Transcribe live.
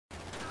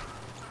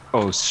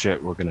Oh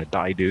shit, we're gonna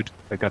die, dude.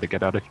 I gotta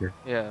get out of here.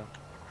 Yeah.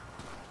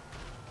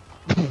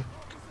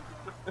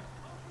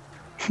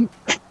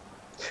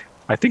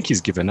 I think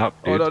he's given up,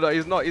 dude. Oh no, no,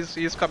 he's not.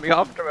 He's coming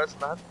after us,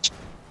 man.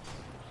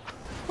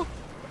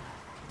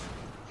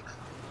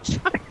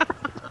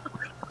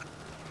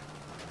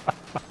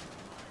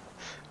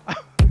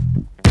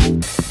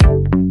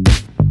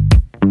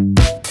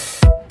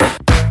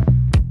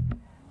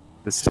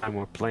 This time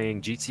we're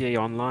playing GTA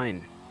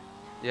Online.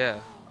 Yeah.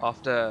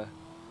 After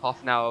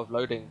half an hour of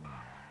loading.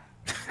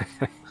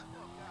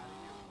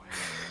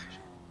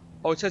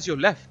 Oh, it says you're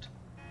left.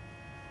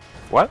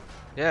 What?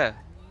 Yeah.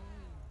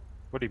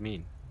 What do you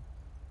mean?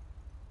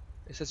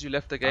 It says you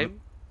left the game.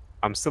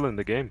 I'm still in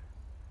the game.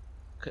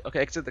 Okay,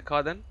 exit the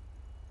car then.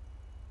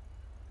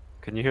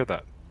 Can you hear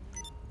that?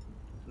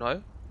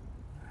 No.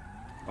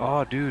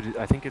 Oh, dude,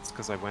 I think it's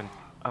because I went...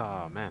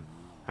 Oh, man.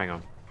 Hang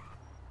on.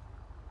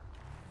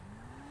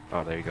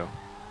 Oh, there you go.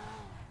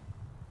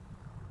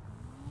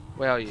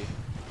 Where are you?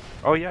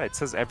 Oh, yeah, it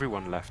says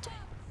everyone left.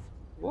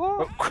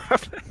 What? Oh,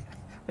 crap.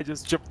 I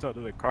just jumped out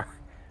of the car.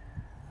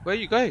 Where are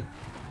you going?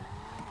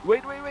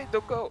 Wait,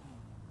 don't go.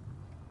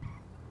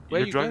 Where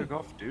You're you driving going?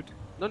 off, dude.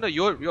 No, no,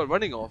 you're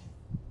running off.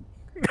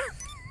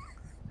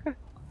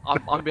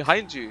 I'm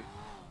behind you.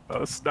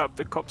 Oh, snap,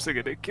 the cops are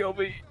gonna kill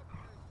me.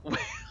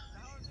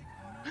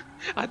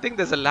 I think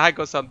there's a lag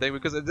or something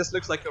because it just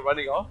looks like you're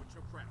running off.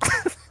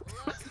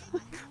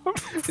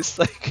 It's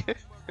like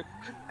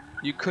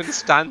you couldn't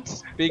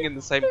stand being in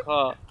the same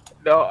car.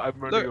 No, I'm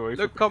running away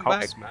Look, from come the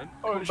cops, back, man.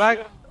 come back.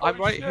 Shit. I'm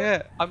Oh, right shit.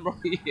 here. I'm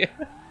right here.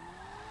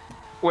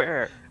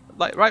 Where?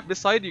 Like right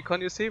beside you.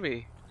 Can't you see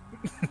me?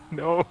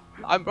 No.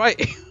 I'm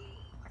right.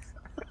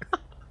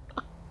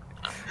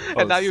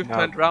 And now you've snap.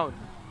 turned round.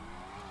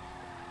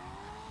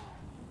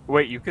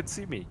 Wait, you can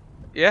see me?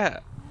 Yeah.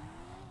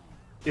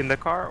 In the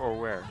car or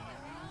where?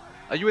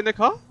 Are you in the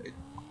car?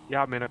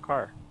 Yeah, I'm in a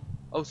car.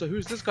 Oh, so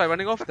who's this guy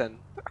running off then?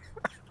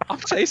 I'm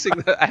chasing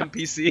the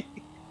NPC.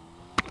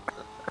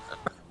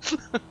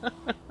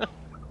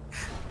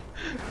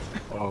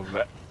 Oh,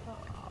 man.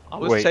 I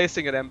was Wait.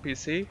 chasing an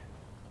NPC.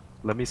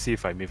 Let me see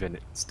if I'm even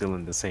still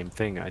in the same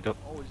thing. I don't...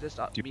 Oh, is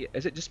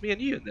it just me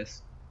and you in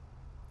this?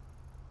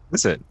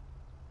 Is it?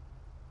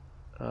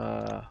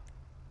 Oh,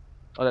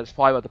 there's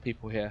 5 other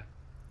people here.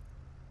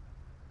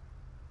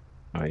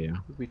 Oh, yeah.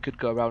 We could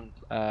go around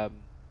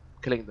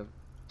killing them.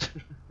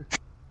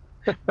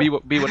 be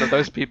one of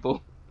those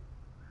people.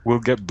 We'll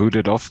get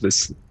booted off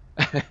this.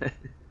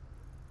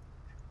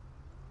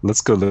 Let's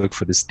go look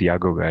for this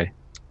Thiago guy.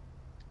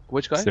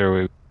 Which guy?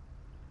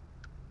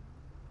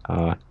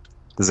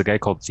 There's a guy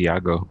called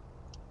Thiago.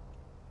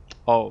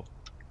 Oh.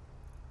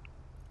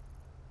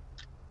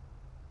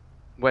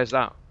 Where's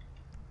that?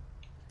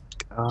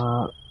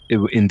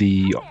 In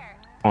the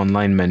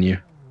online menu.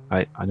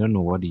 I don't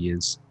know what he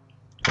is.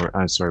 Or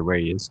I'm sorry, where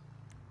he is.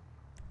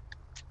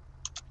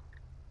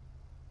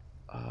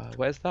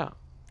 Where's that?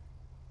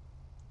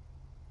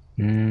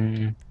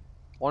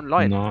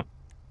 Online. No.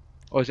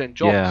 Oh, is it in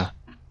jobs? Yeah.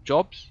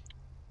 Jobs?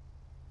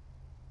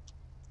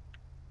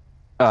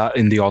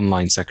 In the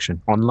online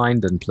section.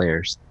 Online, then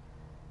players.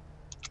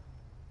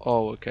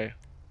 Oh, okay.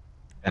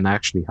 And I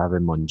actually have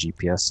him on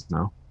GPS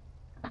now.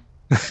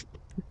 Do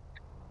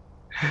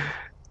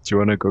you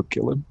want to go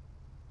kill him?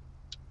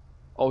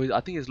 Oh,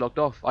 I think he's logged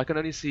off. I can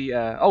only see.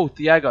 Oh,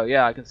 Thiago.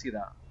 Yeah, I can see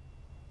that.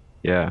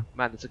 Yeah.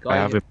 Man, there's a guy. I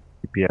have here. him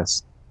on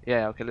GPS.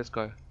 Yeah. Okay, let's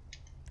go.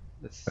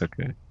 Let's.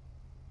 Okay.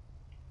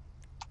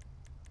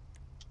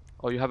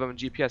 Oh, you have him on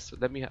GPS.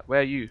 Let me.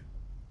 Where are you?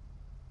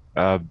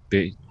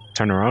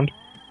 Turn around.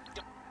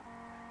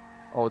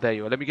 Oh, there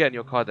you are. Let me get in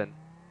your car then.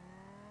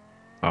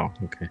 Oh,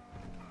 okay.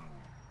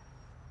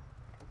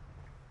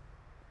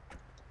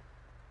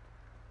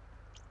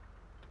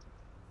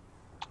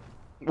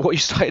 What, you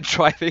started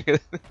driving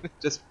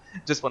just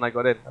when I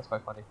got in? That's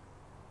quite funny.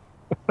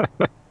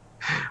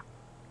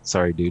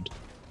 Sorry, dude.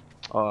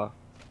 I'm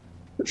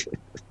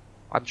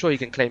sure you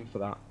can claim for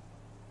that.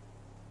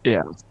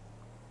 Yeah.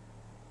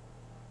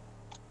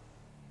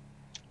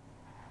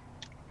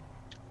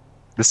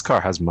 This car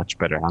has much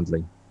better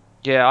handling.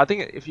 Yeah, I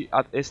think if you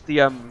it's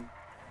the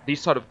these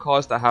sort of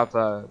cars that have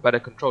better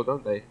control,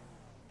 don't they?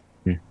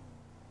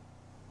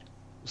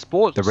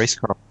 Sports. The race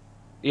car.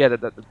 Yeah,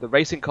 the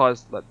racing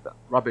cars, like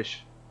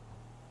rubbish.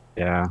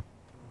 Yeah.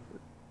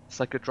 It's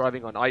like you're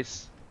driving on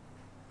ice.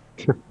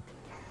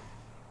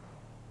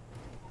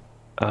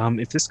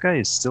 If this guy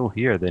is still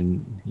here,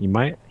 then he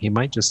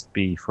might just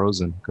be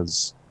frozen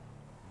because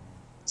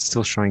it's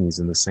still showing he's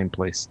in the same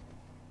place.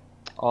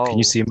 Oh. Can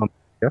you see him on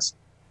the GPS?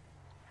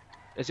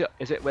 Is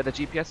it where the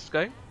GPS is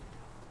going?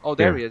 Oh,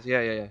 there he is.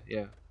 Yeah.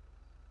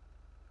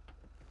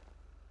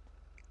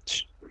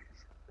 Should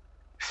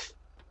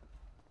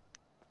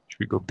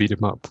we go beat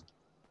him up?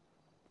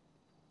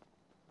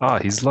 Ah,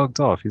 he's logged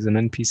off. He's an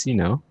NPC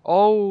now.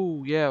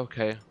 Oh, yeah.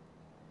 Okay.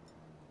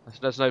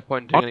 There's no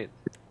point in doing it.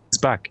 He's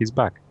back. He's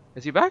back.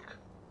 Is he back?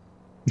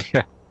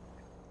 Yeah.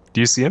 Do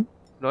you see him?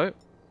 No.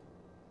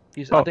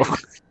 Oh.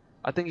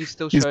 I think he's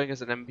still showing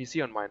as an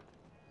NPC on mine.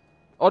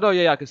 Oh no,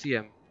 yeah, I can see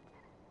him.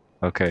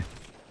 Okay.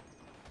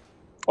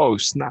 Oh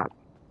snap!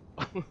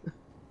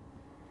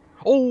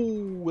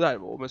 Oh, that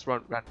almost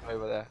ran me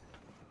over there.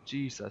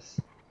 Jesus.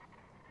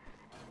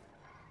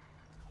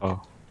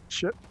 Oh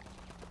shit!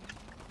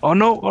 Oh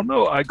no! Oh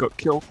no! I got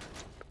killed.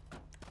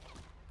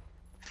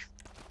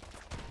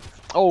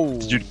 Oh,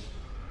 Did you?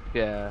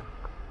 yeah.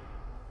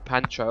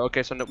 Pancho.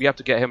 Okay, so no, we have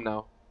to get him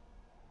now.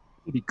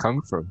 Where did he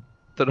come from?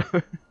 Don't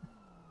know.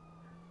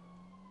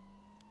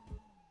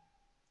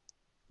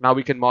 Now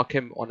we can mark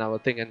him on our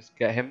thing and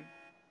get him.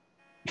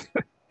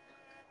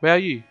 Where are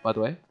you, by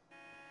the way?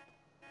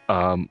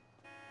 Um,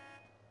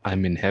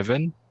 I'm in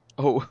heaven.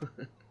 Oh,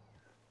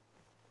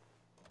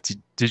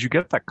 Did you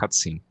get that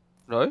cutscene?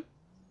 no?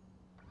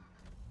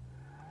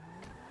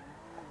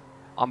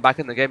 I'm back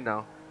in the game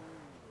now.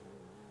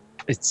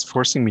 It's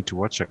forcing me to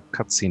watch a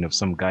cutscene of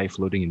some guy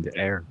floating in the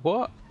air.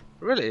 What?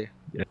 Really?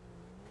 Yeah.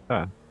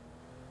 What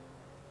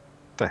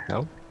the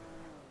hell?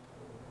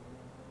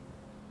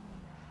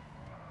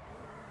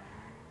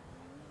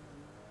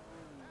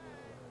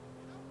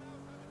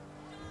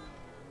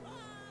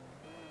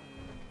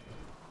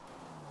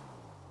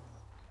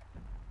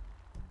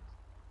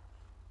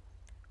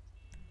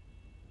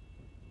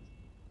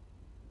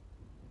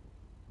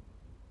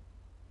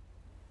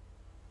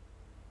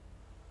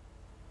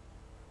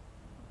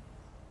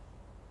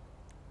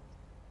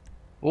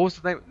 What was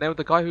the name of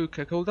the guy who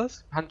killed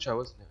us? Pancho,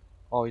 wasn't it?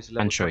 Oh, he's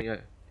level Pancho. 28.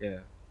 Yeah.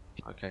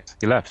 Okay.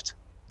 He left.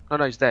 No,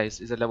 no, he's there.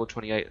 He's at level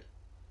 28.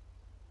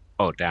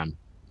 Oh damn.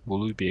 Will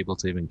we be able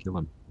to even kill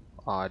him?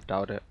 Oh, I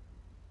doubt it.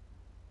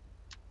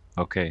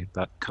 Okay,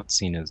 that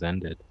cutscene has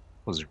ended.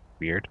 Was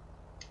weird.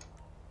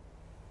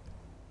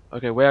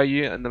 Okay, where are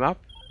you in the map?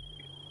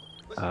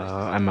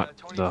 I'm at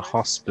the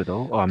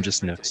hospital. Oh, I'm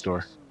just next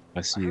door.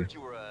 I see you.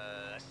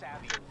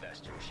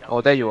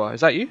 Oh, there you are. Is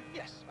that you?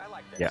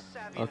 Yeah.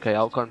 Okay,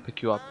 I'll go and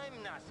pick you up.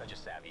 I'm not such a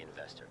savvy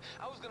investor.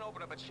 I was gonna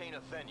open up a chain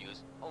of venues,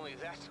 only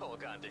that's all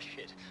gone to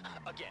shit.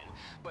 Again.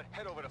 But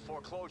head over to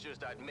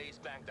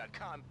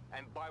foreclosures.mazebank.com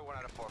and buy one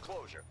out of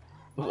foreclosure.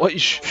 What are you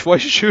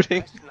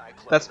shooting?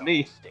 That's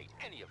me.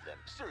 Any of them.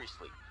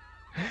 Seriously.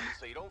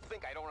 So you don't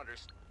think I don't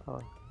understand.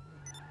 Oh.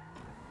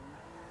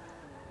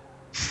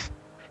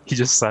 He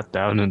just sat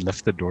down and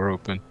left the door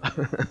open.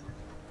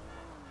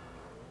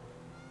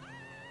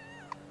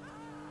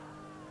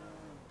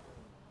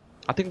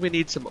 I think we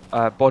need some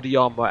body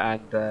armor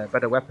and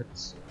better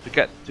weapons to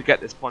get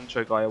this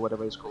Poncho guy or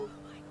whatever it's called.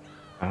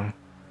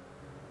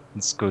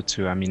 Let's go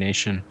to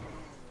ammunition.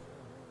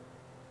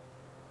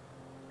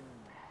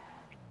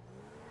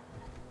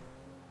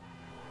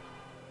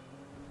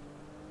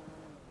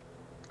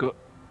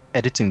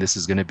 Editing this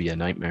is going to be a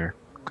nightmare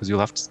because you'll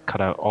have to cut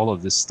out all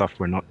of this stuff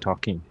we're not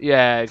talking.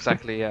 Yeah,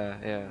 exactly.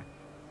 Yeah.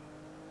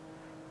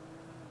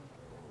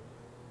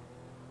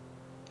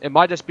 It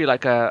might just be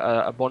like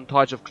a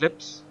montage of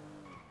clips.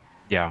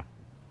 Yeah.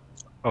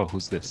 Oh,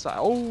 who's this? Like,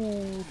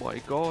 oh my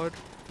god.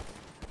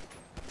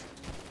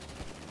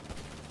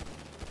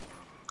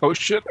 Oh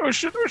shit! Oh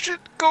shit! Oh shit!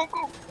 Go!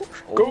 Go!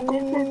 Go! Go!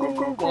 Go! Go!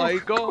 Go! Go! My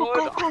god.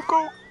 Go!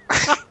 Go!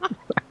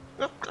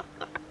 Go!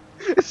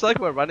 It's like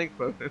we're running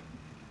from him.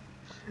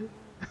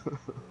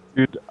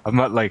 Dude, I'm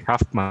at like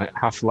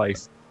half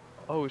life.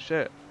 Oh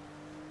shit.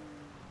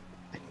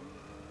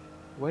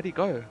 Where'd he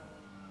go?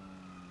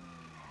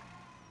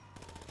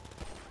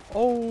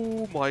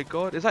 Oh my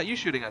god. Is that you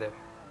shooting at him?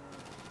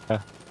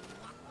 Yeah.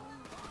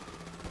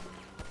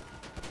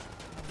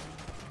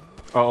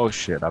 Oh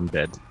shit! I'm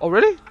dead. Oh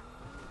really?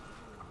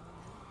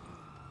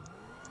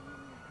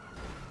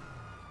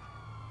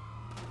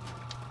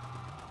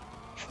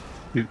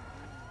 Dude.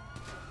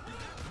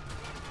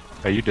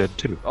 Are you dead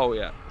too? Oh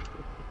yeah.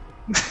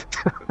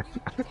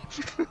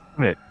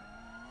 Wait.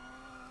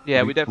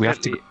 Yeah, we definitely. We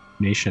have to go to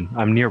ammunition.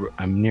 I'm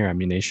near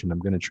ammunition. I'm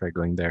gonna try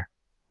going there.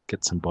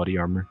 Get some body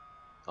armor.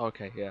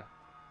 Okay, yeah.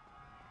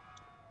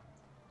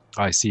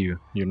 Oh, I see you.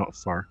 You're not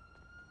far.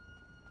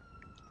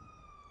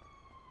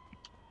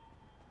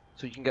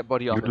 So you can get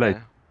body armor like-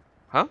 there.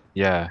 Huh?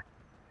 Yeah.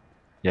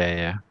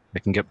 Yeah. I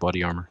can get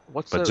body armor,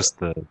 What's but just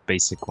the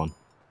basic one.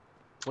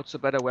 what's a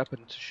better weapon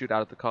to shoot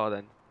out of the car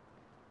then?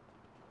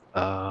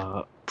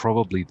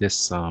 Probably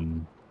this.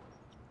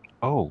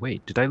 Oh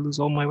wait, did I lose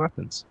all my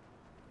weapons?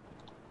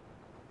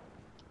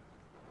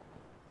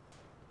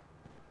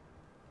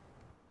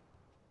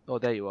 Oh,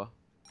 there you are.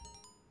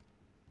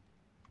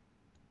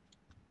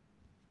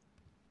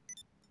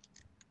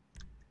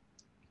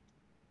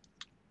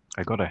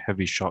 I got a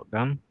heavy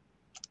shotgun.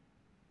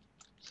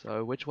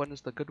 So which one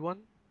is the good one?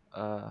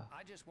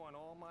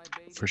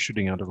 For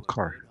shooting out of a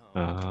car.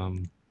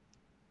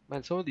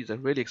 Man, some of these are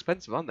really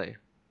expensive, aren't they?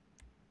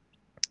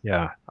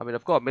 Yeah. I mean,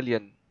 I've got $1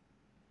 million,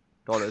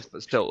 but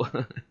still.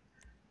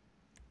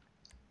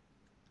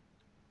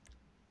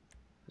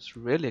 It's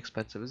really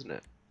expensive, isn't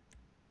it?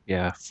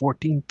 Yeah,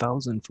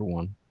 14,000 for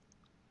one.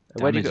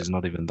 Where do you Damage is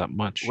not even that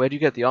much. Where do you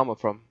get the armor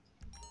from?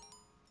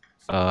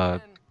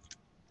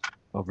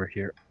 Over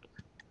here.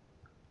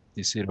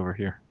 You see it over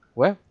here?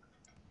 Where?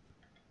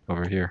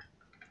 Over here.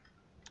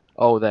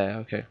 Oh, there.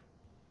 Okay.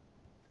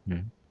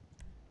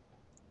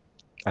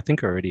 I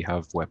think I already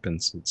have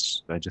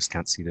weapons. I just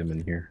can't see them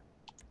in here.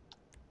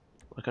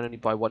 I can only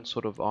buy one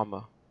sort of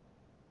armor.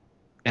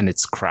 And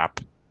it's crap.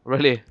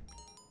 Really?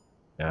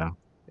 Yeah.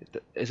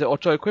 Is it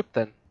auto-equipped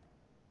then?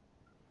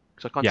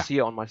 Because I can't Yeah. see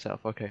it on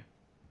myself. Okay.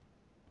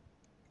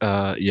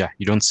 Yeah,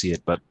 you don't see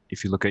it, but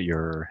if you look at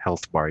your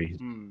health bar,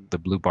 the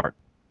blue bar.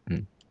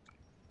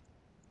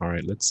 All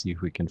right, let's see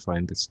if we can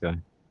find this guy.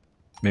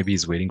 Maybe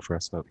he's waiting for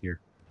us out here.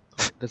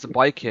 Oh, there's a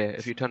bike here.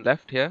 If you turn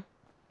left here,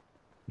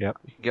 Yeah.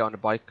 you can get on the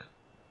bike.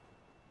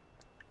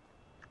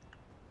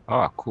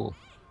 Ah, cool.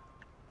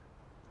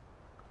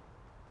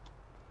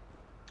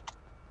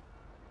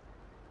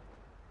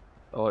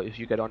 Or if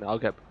you get on it, I'll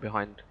get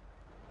behind.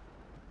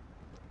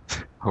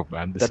 Oh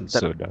man, this is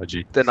so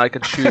dodgy. Then I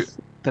can shoot.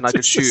 Then I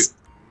can shoot.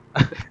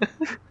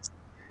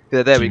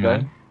 Yeah, there we go.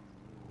 Man.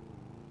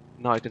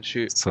 Now I can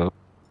shoot. So,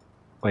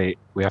 wait,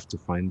 we have to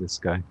find this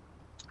guy.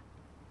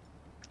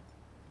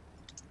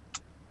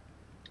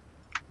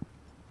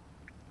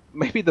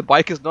 Maybe the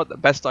bike is not the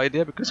best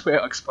idea because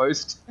we're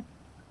exposed.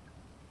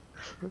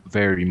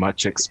 Very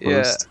much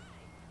exposed.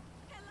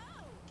 Yeah.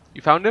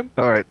 You found him?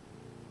 All right.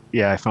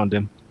 Yeah, I found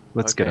him.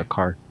 Let's get Okay. a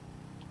car.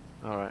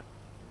 All right.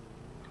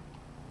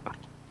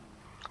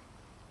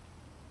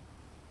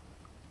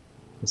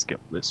 Let's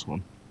get this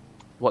one.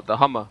 What, the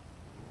Hummer?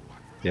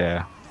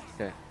 Yeah.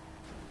 Okay.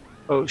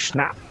 Oh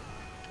snap!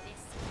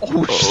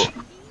 Oh shit!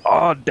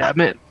 Oh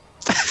damn it!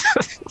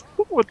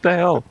 What the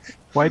hell?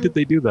 Why did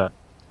they do that?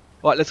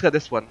 Alright, let's get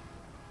this one.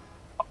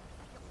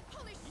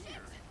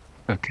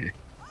 Okay.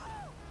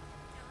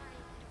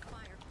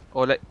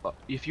 Or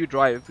if you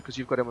drive because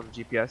you've got him on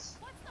GPS.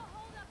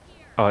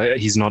 Oh,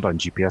 he's not on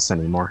GPS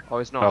anymore. Oh,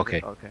 it's not. Okay.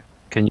 Is it? Okay.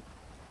 Can you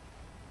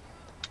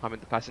I'm in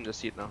the passenger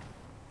seat now.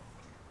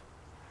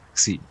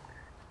 see?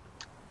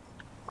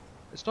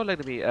 It's not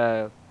letting me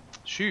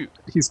shoot.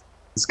 He's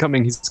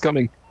coming. He's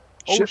coming.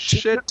 Oh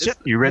shit!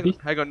 You ready?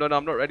 Hang on, no,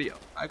 I'm not ready.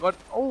 I got.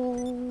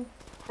 Oh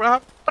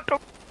crap!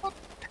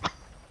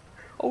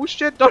 Oh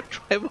shit! Don't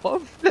drive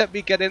off. Let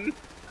me get in.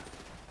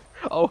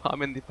 Oh,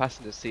 I'm in the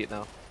passenger seat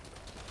now.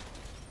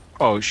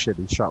 Oh shit!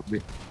 He shot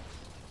me.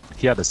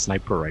 He had a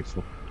sniper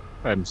rifle.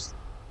 I'm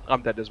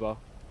dead as well.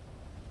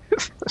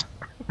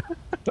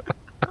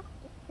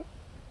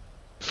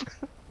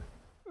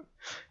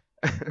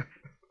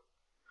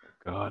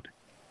 God.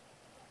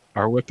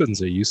 Our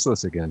weapons are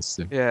useless against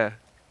him. Yeah.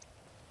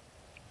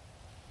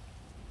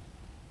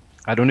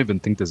 I don't even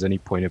think there's any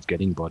point of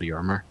getting body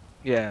armor.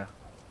 Yeah.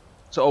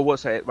 So, oh,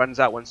 what's it runs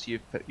out once you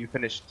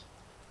finished?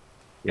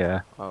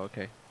 Yeah. Oh,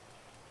 okay.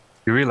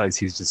 You realize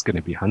he's just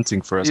gonna be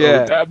hunting for us.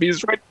 Yeah. Oh, damn,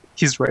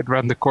 he's right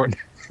around the corner.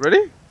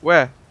 Really?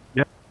 Where?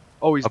 Yeah.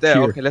 Oh, he's Up there.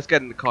 here. Okay, let's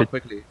get in the car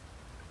quickly.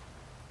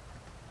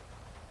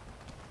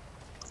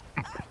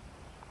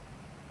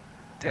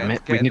 Damn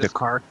it, we need a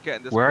car. Get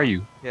in this Where car. are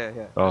you? Yeah,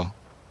 yeah. Oh.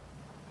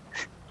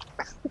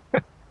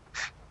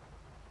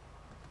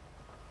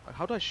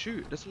 How do I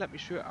shoot? It doesn't let me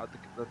shoot out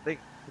the thing.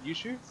 Can you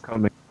shoot?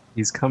 Coming.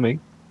 He's coming.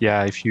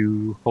 Yeah, if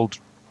you hold...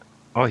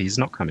 Oh, he's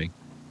not coming.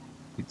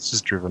 He's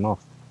just driven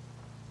off.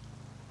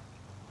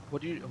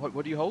 What do you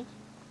hold?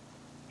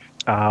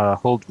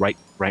 Hold right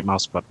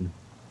mouse button.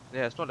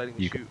 Yeah, it's not letting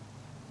me You shoot.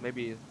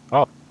 Maybe.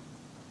 Oh.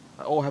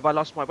 Oh, have I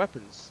lost my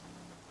weapons?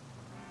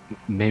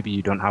 Maybe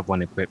you don't have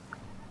one equipped.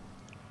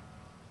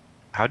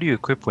 How do you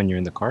equip when you're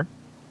in the car?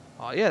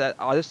 Oh yeah,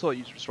 I just thought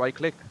you just right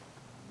click.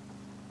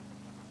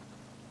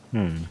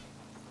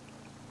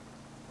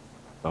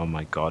 Oh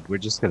my god, we're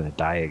just gonna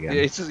die again.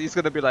 Yeah, he's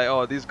gonna be like,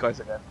 oh, these guys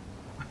again.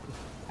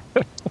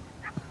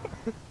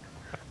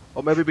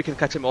 Or maybe we can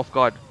catch him off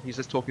guard. He's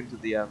just talking to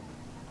the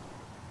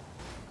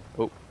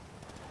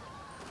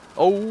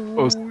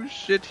Oh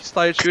shit! He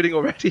started shooting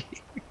already.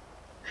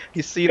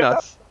 He's seen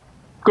us.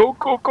 Go,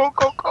 go, go,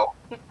 go, go!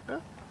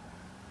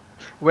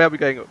 Where are we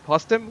going?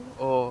 Past him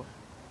or?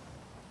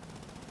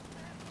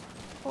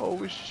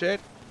 Oh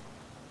shit!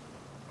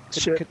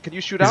 Can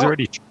you shoot He's out?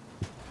 already...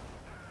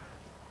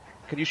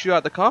 Can you shoot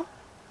out the car?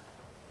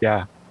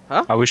 Yeah.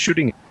 Huh? I was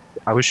shooting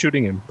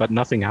him, but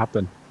nothing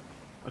happened.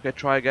 Okay,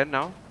 try again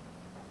now.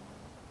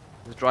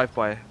 Let's drive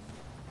by.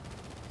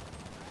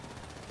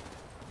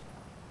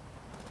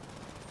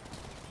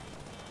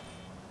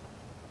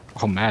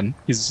 Oh man,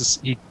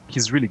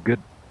 he's really good.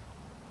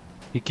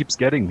 He keeps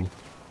getting me.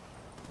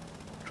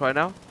 Try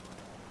now.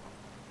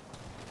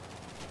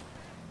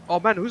 Oh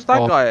man, who's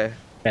that guy?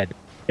 Dead.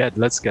 Dead.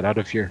 Let's get out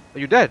of here. Are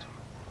you dead?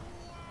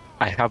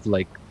 I have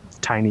like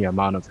tiny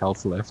amount of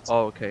health left.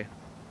 Oh, okay.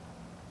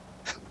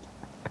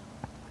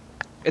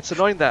 It's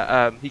annoying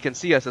that he can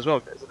see us as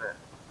well, isn't it?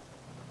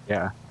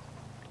 Yeah.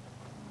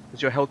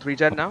 Is your health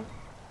regen now?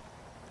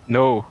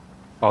 No.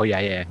 Oh yeah,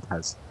 yeah, it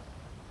has.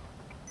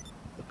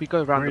 If we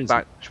go around Where the is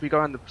back, should we go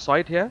around the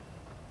side here?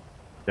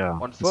 Yeah.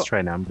 On Let's foot? try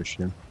and ambush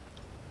him.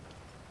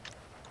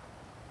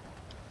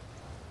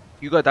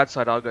 You go that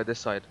side, I'll go this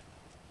side.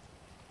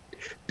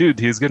 Dude,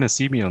 he's gonna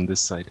see me on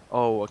this side.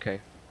 Oh, okay.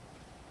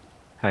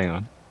 Hang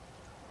on.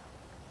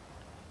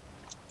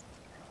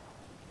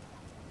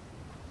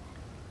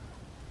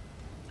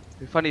 It'd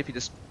be funny if he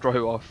just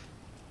drove off.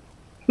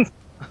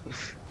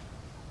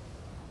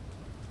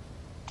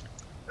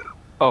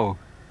 Oh,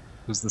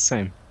 it was the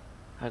same.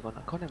 Hang on,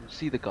 I can't even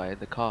see the guy in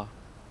the car.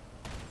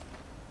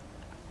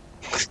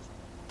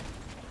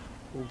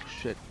 Oh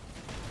shit.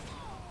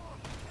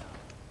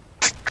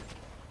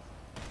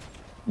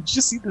 Did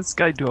you see this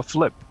guy do a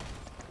flip?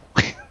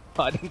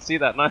 I didn't see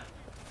that, no.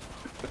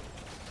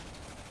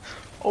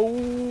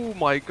 Oh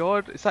my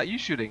god, is that you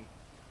shooting?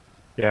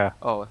 Yeah.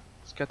 Oh,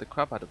 scared the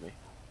crap out of me.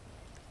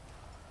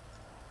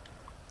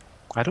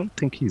 I don't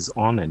think he's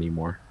on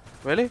anymore.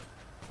 Really?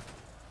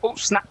 Oh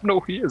snap! No,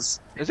 he is.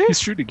 Is he? He's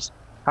shooting.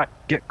 Hi,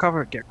 get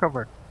cover! Get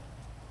cover!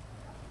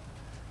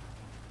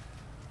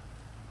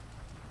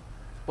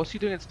 What's he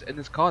doing in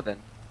his car then?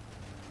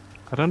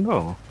 I don't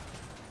know.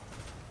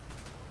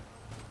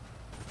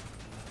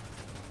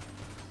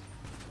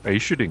 Are you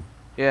shooting?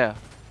 Yeah.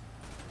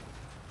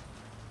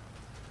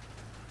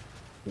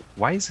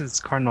 Why is his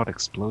car not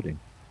exploding?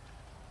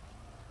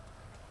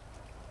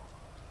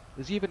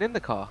 Is he even in the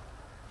car?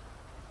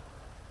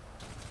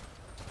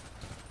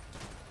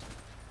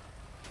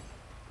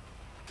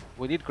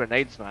 We need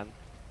grenades, man.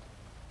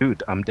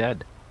 Dude, I'm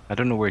dead. I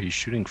don't know where he's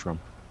shooting from.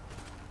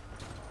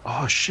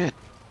 Oh shit!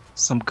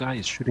 Some guy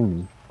is shooting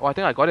me. Oh, I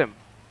think I got him.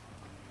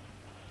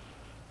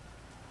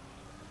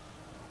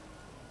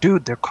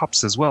 Dude, they're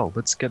cops as well.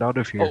 Let's get out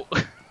of here.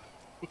 Oh.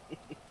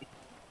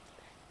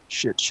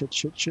 Shit, shit,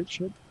 shit, shit,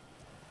 shit.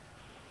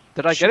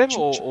 Did I Shit, get him, shit,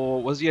 or, shit.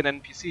 or was he an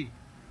NPC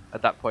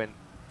at that point?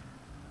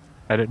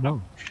 I don't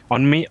know.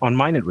 On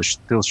mine it was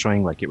still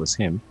showing like it was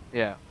him.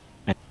 Yeah.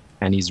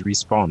 And he's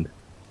respawned.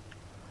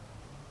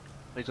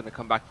 He's gonna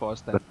come back for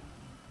us then. But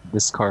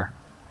this car.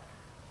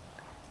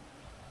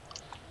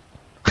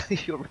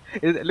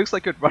 It looks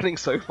like you're running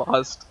so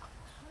fast.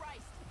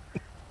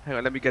 Hang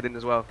on, let me get in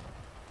as well.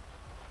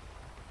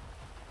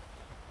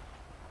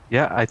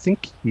 Yeah, I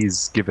think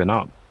he's given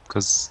up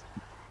because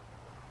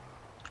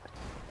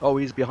Oh,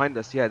 he's behind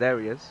us. Yeah, there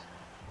he is.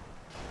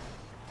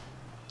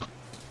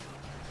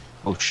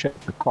 oh shit,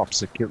 the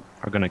cops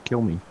are gonna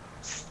kill me.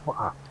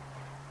 Fuck.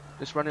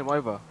 Just run him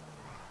over.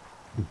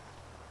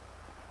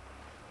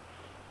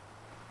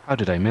 How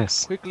did I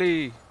miss?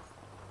 Quickly!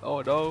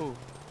 Oh no!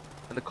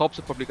 And the cops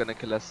are probably gonna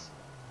kill us.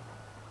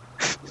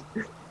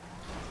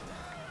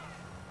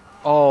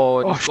 Oh,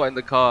 and Oh, he's got in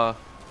the car.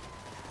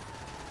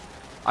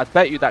 I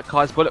bet you that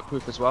car's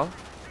bulletproof as well.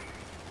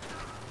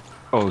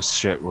 Oh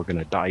shit, we're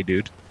gonna die,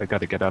 dude. I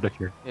gotta get out of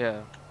here.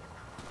 Yeah.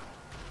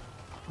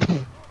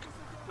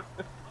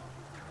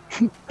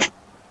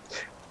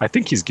 I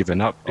think he's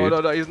given up, dude. Oh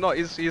no, he's not.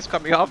 He's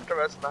coming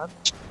after us, man.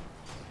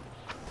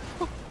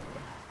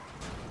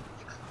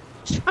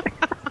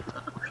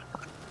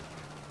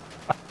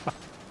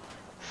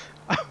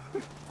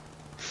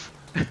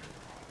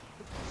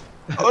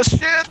 Oh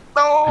shit,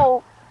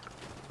 no!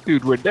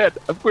 Dude, we're dead.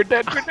 We're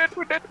dead. We're dead.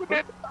 We're dead. We're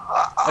dead.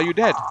 Are you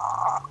dead?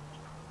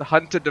 The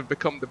hunted have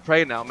become the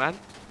prey now, man.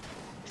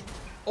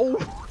 Oh!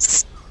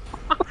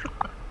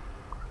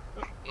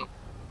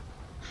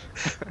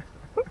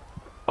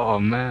 Oh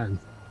man.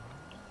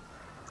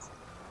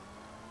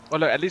 Well,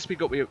 look, at least we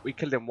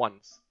killed him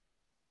once.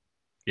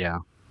 Yeah.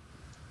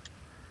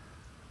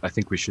 I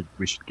think we should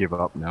give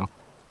up now.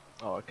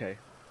 Oh, okay.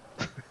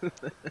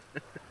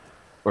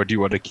 Or do you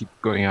want to keep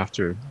going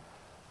after?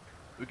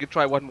 We could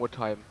try one more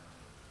time.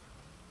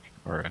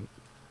 All right.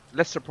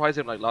 Let's surprise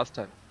him like last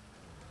time.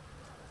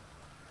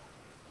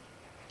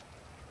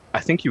 I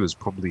think he was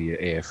probably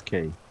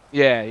AFK.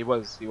 Yeah, he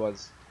was. He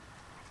was.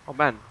 Oh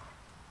man.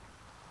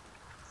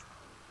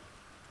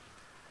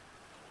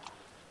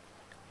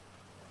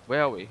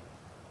 Where are we?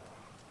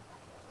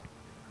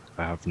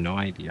 I have no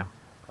idea.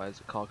 Why is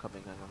a car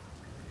coming? Hang on.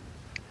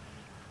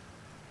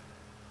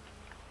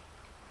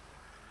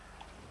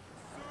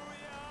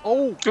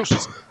 Oh!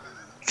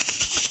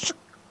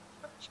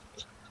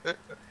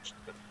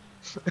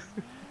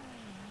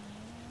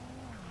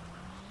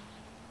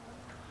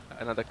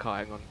 Another car,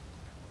 hang on.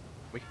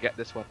 We can get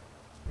this one.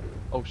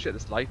 Oh shit,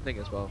 there's lightning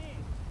as well.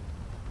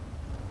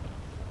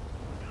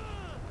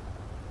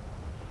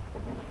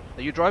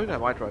 Are you driving or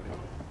am I driving?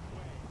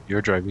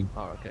 You're driving.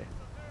 Oh, okay.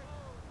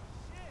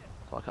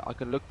 So I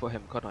can look for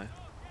him, can't I?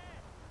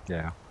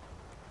 Yeah.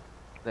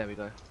 There we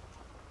go.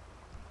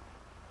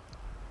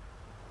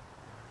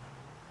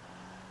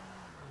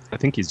 I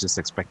think he's just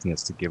expecting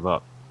us to give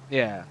up.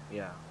 Yeah,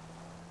 yeah.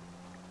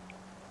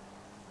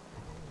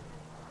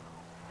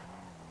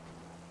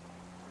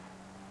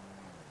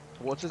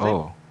 What's his name?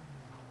 Oh.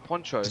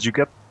 Poncho. Did you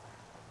get?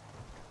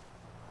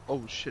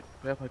 Oh shit,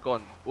 where have I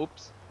gone?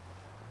 Oops.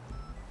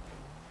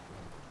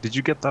 Did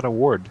you get that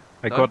award?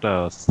 I No. got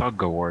a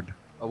thug award.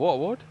 A what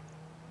award?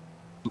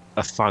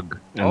 A thug,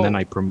 and then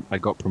Oh. I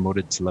got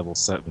promoted to level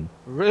 7.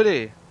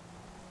 Really?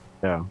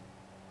 Yeah.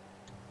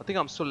 I think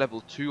I'm still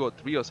level 2 or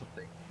 3 or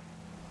something.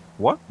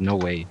 What? No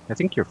way. I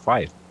think you're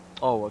 5.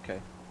 Oh, okay.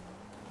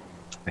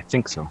 I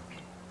think so.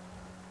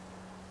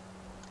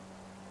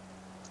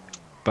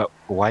 But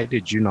why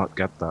did you not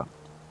get that?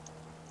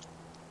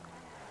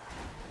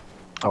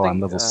 Oh, I'm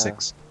think, level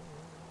 6.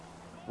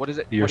 What is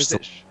it? You're What is still-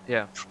 it?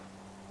 Yeah.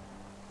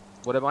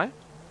 What am I?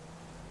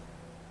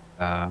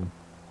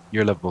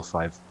 You're level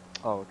 5.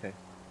 Oh, okay.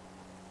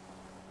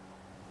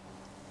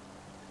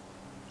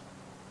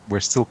 We're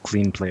still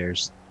clean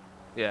players.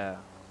 Yeah.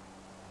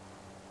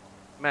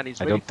 Man, he's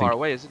I really don't far think-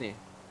 away, isn't he?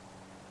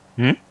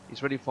 Hmm?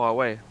 He's really far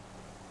away.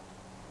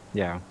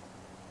 Yeah.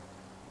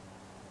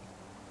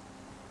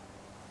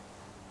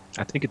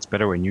 I think it's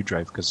better when you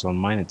drive, because on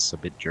mine it's a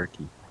bit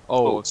jerky.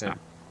 Oh, it's okay.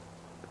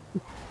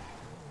 not.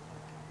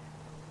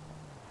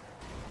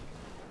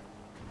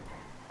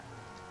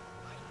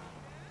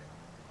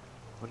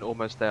 We're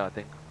almost there, I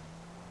think.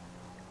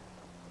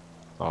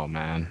 Oh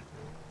man.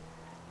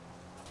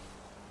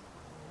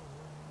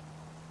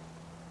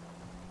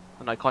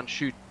 And I can't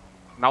shoot.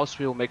 Mouse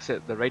wheel makes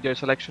it the radio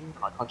selection.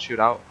 I can't shoot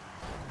out.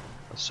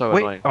 That's so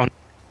Wait, annoying.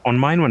 on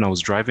mine when I was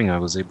driving I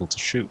was able to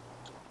shoot.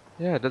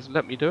 Yeah, it doesn't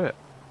let me do it.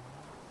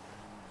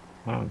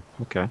 Oh,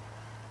 okay.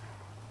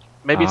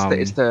 Maybe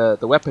it's the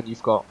weapon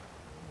you've got.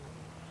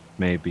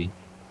 Maybe.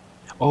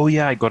 Oh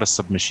yeah, I got a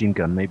submachine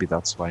gun. Maybe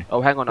that's why.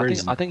 Oh, hang on. Where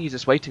is he? I think he's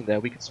just waiting there.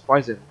 We can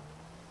surprise him.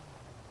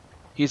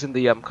 He's in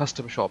the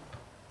custom shop.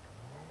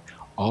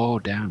 Oh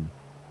damn.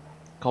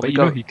 Can't But we you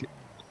go? know he could...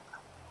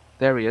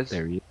 There he is.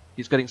 There he is.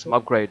 He's getting some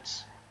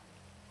upgrades.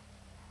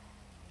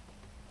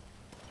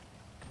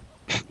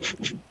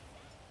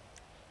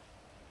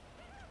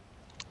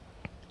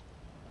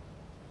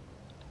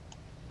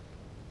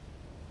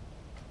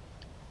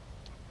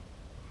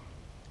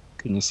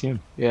 Can you see him?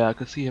 Yeah, I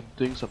can see him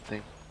doing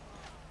something.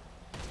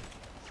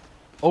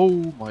 Oh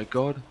my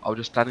god. I was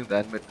just standing there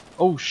and went,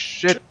 oh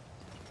shit.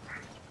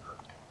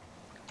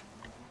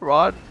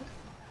 Run.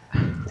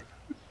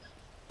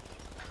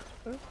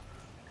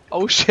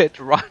 Oh shit,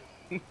 run.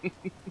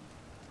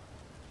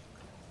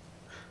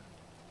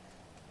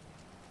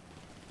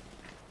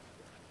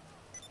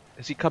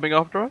 Is he coming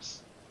after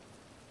us?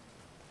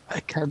 I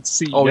can't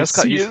see. Oh, yes,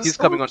 he's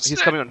coming on.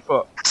 He's coming on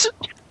foot.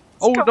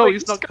 Oh no,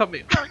 he's not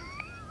coming.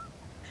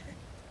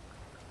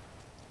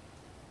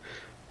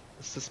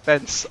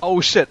 Suspense.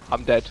 Oh shit,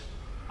 I'm dead.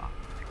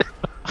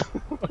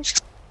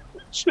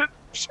 Shit,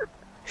 shit.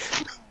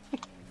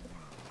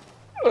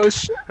 Oh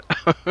shit.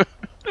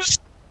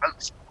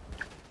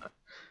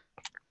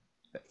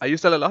 Are you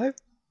still alive?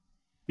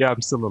 Yeah,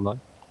 I'm still alive.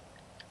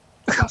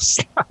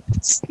 Snap,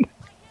 snap.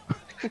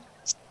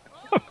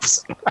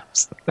 Snap,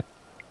 snap.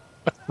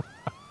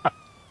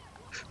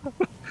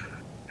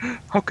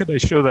 How can I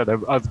show that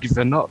I've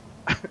given up?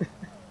 I'm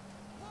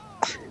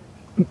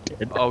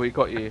dead. Oh, we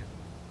got you.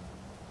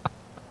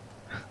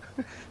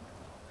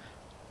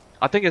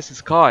 I think it's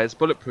his car. It's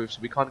bulletproof, so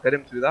we can't get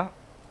him through that.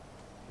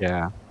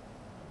 Yeah.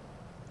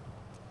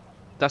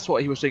 That's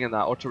what he was doing in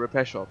that auto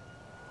repair shop.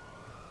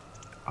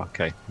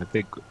 Okay.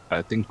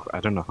 I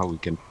don't know how we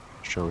can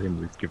show him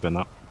we've given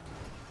up.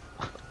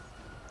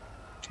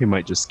 He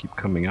might just keep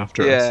coming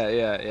after us.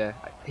 Yeah.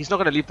 He's not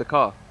gonna leave the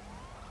car.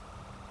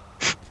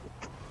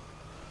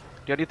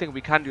 The only thing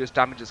we can do is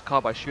damage his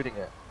car by shooting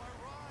it.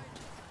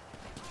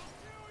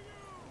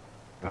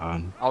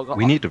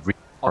 We need a really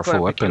I'll go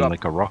powerful and pick you weapon up.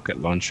 like a rocket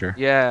launcher.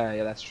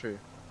 Yeah, that's true.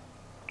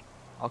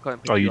 I'll go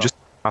and pick Oh, you you up. just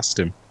passed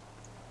him.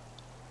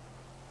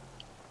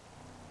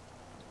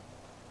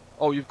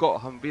 Oh, you've got a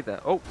Humvee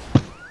there. Oh.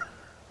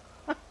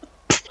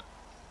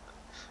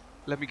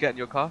 Let me get in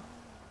your car.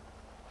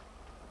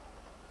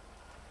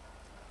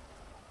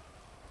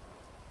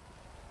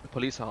 The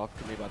police are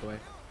after me, by the way.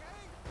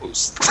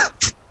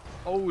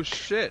 Oh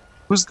shit!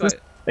 Who's Guy- this?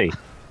 Hey,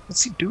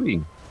 what's he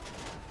doing?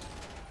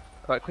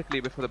 Right, quickly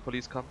before the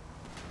police come.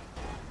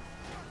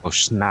 Oh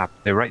snap!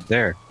 They're right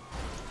there.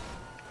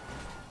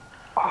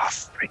 Oh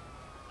freak!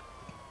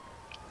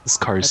 This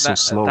car is so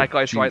slow. That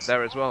guy's right Jeez.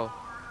 there as well.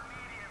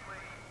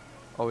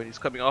 Oh, and he's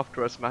coming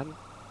after us, man.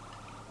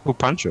 Oh,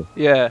 Pancho!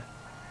 Yeah.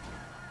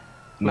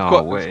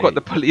 No way! We've got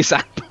the police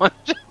and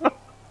Pancho.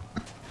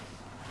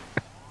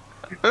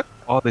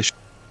 Oh, they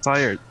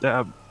fired.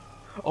 Damn!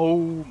 Oh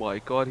my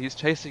god, he's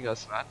chasing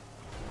us, man.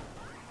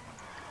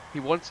 He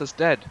wants us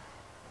dead.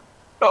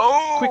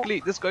 No!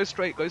 Quickly, just go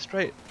straight, go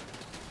straight.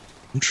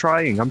 I'm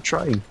trying. I'm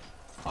trying.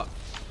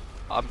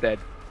 I'm dead.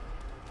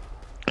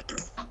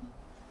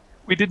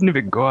 We didn't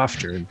even go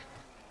after him.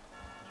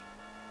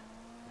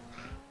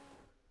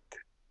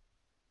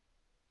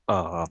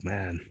 Oh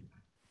man.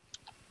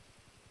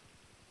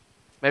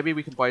 Maybe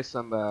we can buy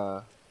some,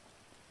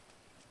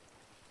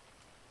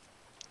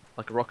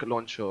 like a rocket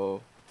launcher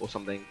or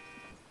something.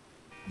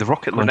 The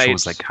rocket launcher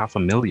Grenades. was like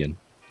 500,000.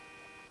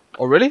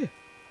 Oh, really?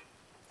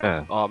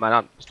 Yeah. Oh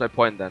man, there's no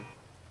point then.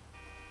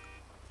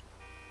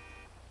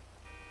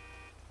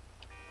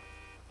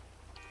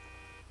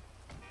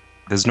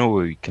 There's no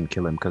way we can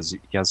kill him because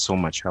he has so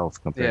much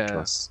health compared to Yeah.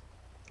 us.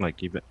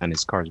 Like even, and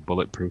his car is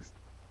bulletproof.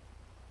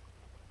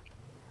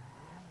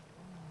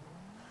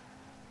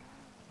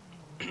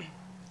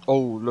 Oh,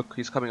 look,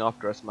 he's coming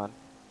after us, man.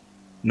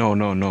 No,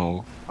 no,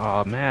 no.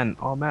 Oh man,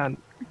 oh man.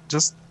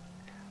 Just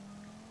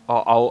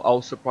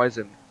I'll surprise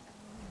him.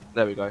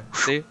 There we go.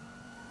 See?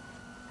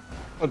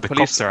 the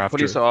cops are after.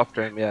 Police are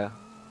after him, yeah.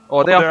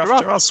 Oh, they're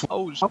after us. us.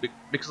 Oh, just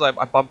because I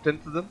bumped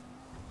into them.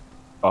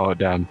 Oh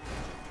damn.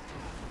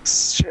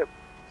 Shit.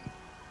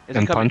 Is he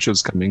And coming?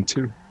 Pancho's coming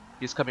too.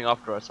 He's coming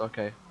after us.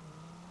 Okay.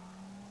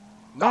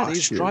 Man, Oh,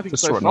 he's shit, driving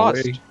just so run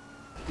fast. away.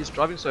 He's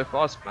driving so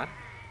fast, man.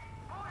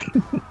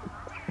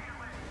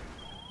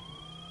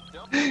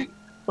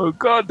 Oh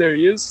god, there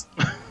he is.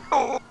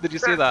 Did you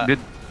see that? Good.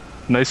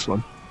 Nice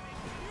one.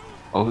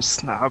 Oh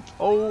snap.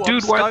 Oh,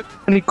 dude, I'm why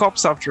stuck. any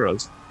cops after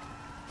us?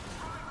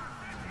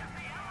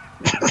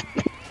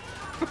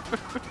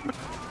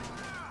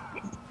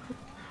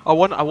 I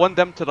want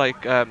them to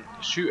like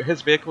shoot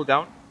his vehicle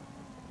down.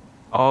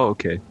 Oh,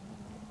 okay.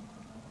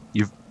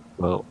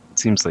 Well, it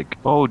seems like.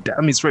 Oh,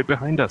 damn, he's right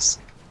behind us.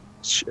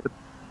 Shit.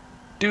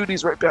 Dude,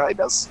 he's right behind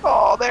us.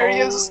 Oh, there he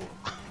is.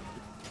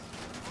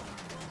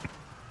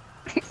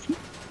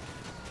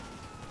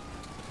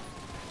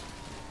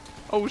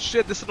 Oh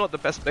shit, this is not the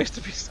best place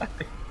to be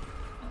standing.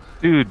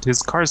 Dude,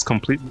 his car is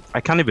completely.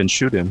 I can't even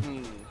shoot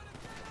him.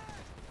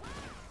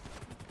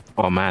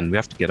 Oh man, we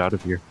have to get out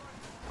of here.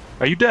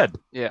 Are you dead?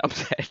 Yeah, I'm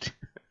dead.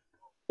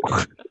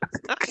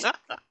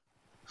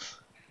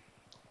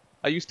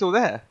 Are you still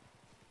there?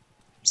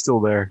 Still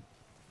there.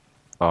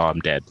 Oh, I'm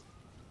dead.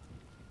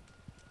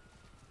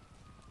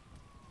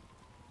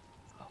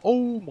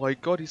 Oh my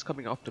god, he's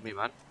coming after me,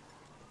 man.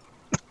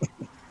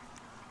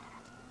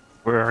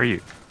 Where are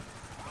you?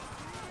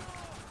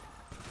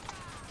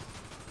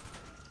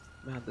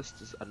 Man, this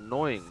is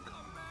annoying.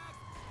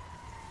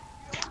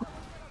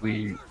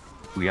 We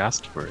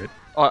asked for it.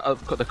 Oh,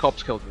 the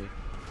cops killed me.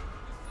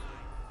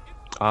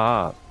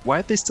 Ah, why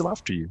are they still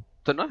after you?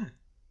 Don't know.